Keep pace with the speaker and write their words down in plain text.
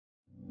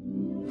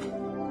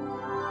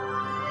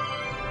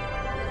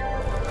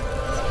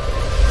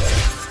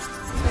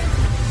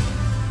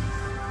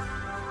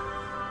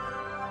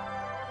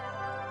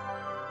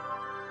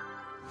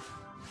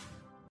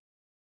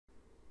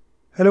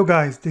Hello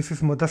guys, this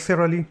is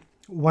Mudassir,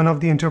 one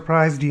of the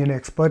Enterprise DNA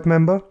Expert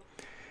member.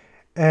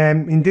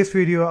 And in this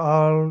video,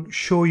 I'll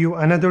show you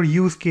another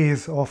use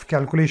case of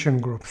calculation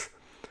groups.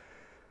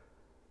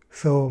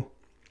 So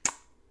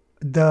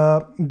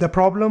the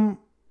problem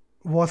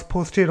was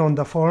posted on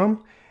the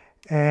forum,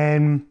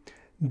 and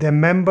the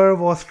member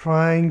was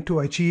trying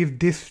to achieve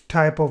this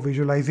type of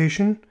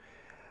visualization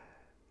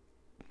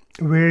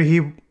where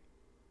he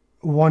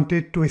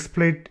wanted to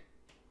split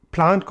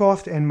plant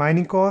cost and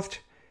mining cost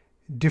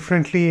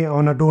differently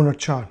on a donut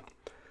chart.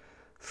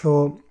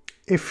 So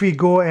if we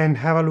go and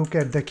have a look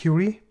at the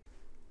query,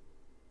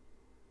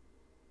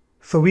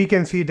 so we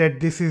can see that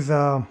this is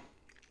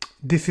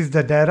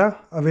the data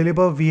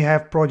available. We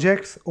have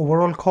projects,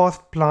 overall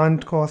cost,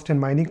 plant cost, and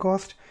mining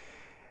cost,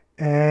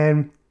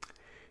 and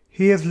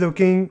he is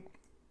looking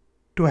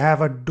to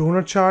have a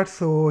donut chart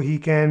so he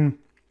can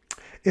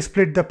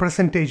split the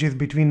percentages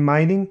between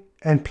mining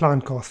and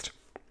plant cost,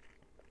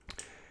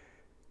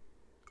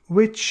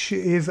 which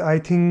is, I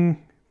think,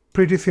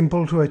 pretty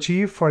simple to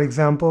achieve. For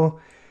example,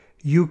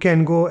 you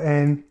can go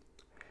and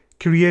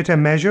create a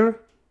measure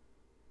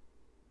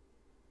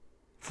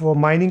for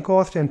mining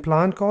cost and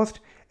plant cost,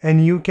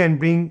 and you can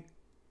bring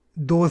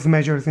those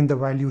measures in the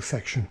value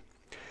section.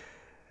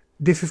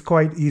 This is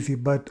quite easy,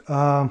 but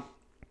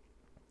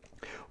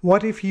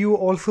what if you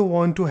also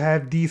want to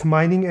have these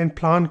mining and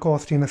plant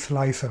cost in a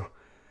slicer?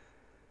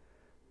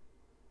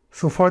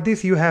 So for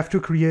this, you have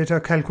to create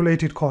a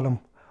calculated column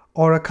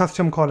or a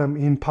custom column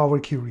in Power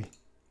Query.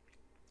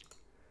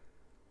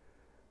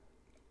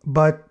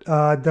 But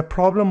the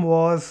problem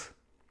was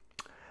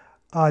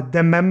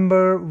the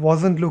member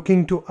wasn't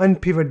looking to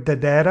unpivot the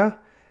data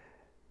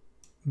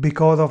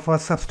because of a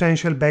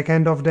substantial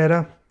backend of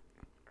data.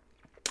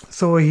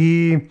 So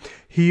he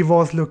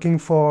was looking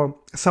for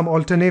some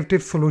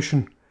alternative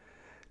solution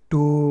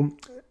to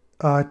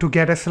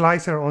get a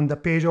slicer on the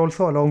page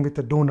also along with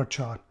the donut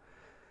chart.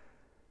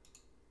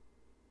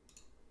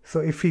 So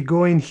if we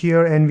go in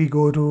here and we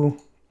go to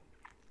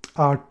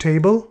our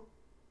table,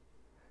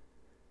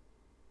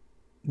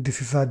 this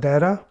is our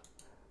data.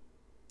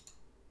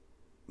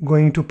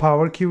 Going to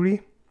Power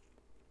Query.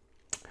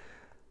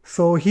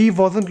 So he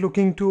wasn't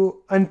looking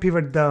to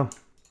unpivot the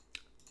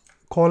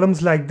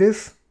columns like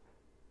this.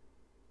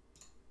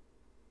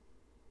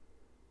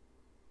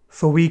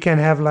 So we can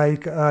have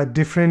like a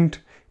different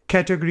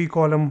category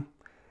column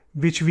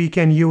which we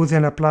can use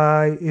and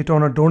apply it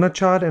on a donut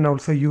chart and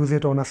also use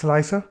it on a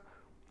slicer.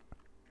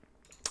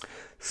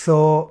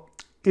 So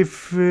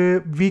if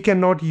we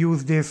cannot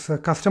use this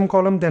custom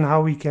column, then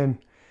how we can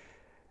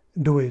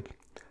do it?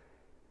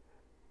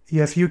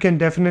 Yes, you can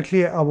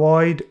definitely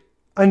avoid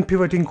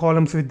unpivoting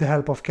columns with the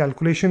help of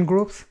calculation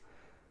groups.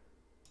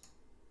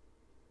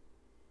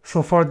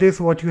 So for this,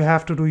 what you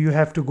have to do, you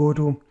have to go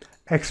to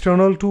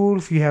external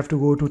tools, you have to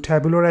go to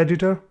tabular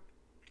editor,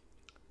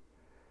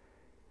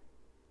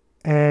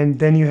 and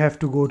then you have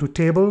to go to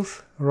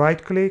tables,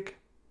 right click,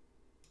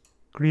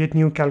 create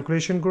new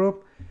calculation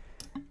group,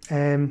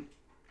 and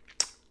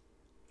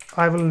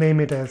I will name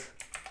it as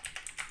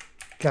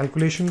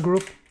calculation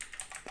group.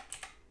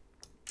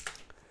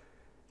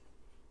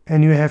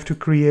 And you have to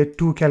create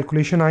two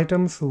calculation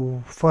items.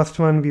 So first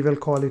one, we will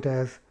call it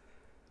as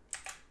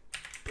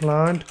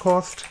plant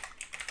cost.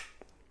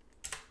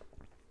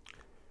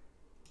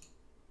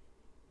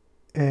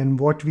 And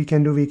what we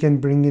can do, we can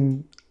bring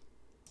in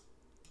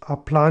a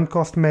plant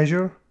cost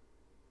measure.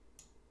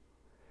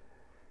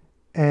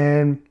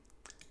 And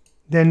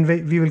then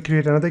we will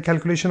create another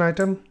calculation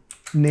item,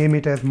 name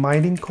it as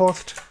mining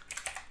cost.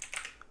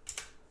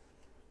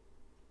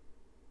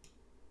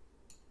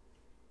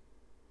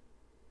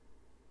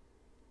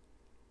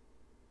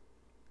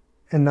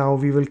 And now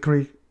we will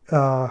create,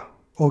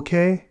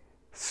 OK,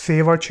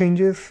 save our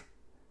changes,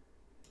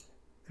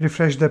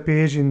 refresh the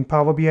page in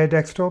Power BI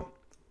desktop,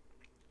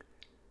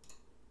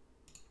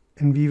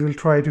 and we will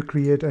try to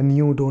create a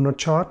new donut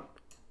chart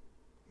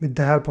with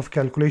the help of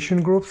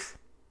calculation groups.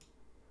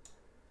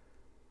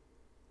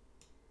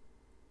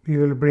 We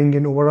will bring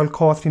in overall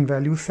cost in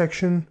value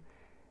section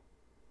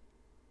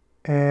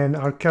and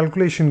our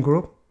calculation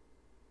group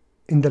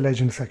in the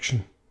legend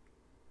section.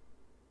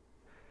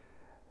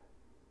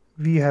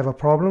 We have a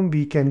problem.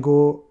 We can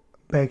go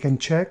back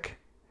and check.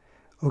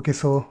 Okay,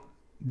 so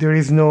there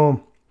is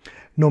no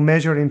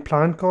measure in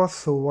plant cost.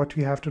 So what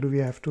we have to do, we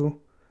have to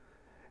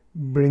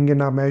bring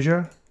in our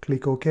measure,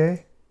 click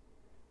OK.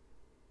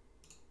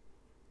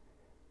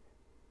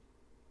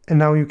 And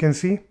now you can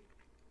see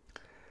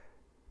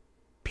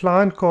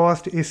plant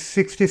cost is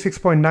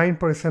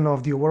 66.9%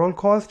 of the overall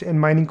cost and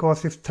mining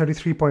cost is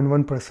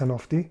 33.1%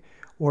 of the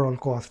overall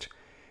cost.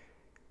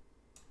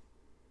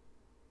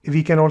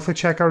 We can also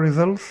check our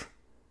results.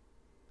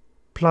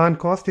 Plant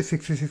cost is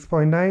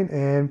 66.9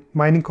 and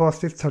mining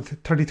cost is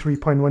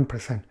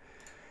 33.1%.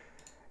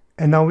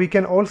 And now we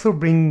can also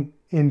bring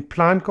in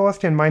plant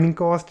cost and mining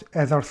cost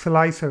as our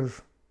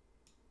slicers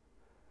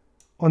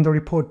on the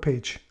report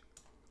page.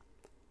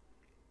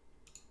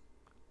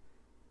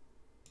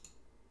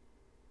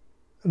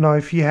 Now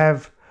if you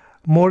have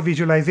more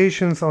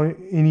visualizations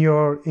in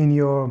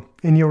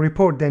your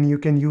report, then you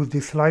can use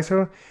this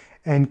slicer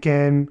and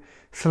can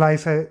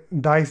dice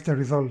the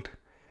result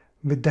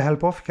with the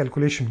help of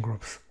calculation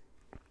groups.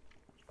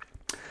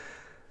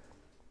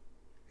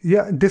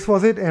 Yeah, this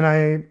was it, and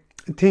I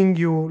think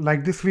you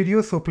liked this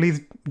video, so please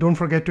don't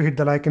forget to hit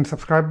the like and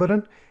subscribe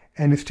button,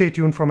 and stay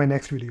tuned for my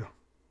next video.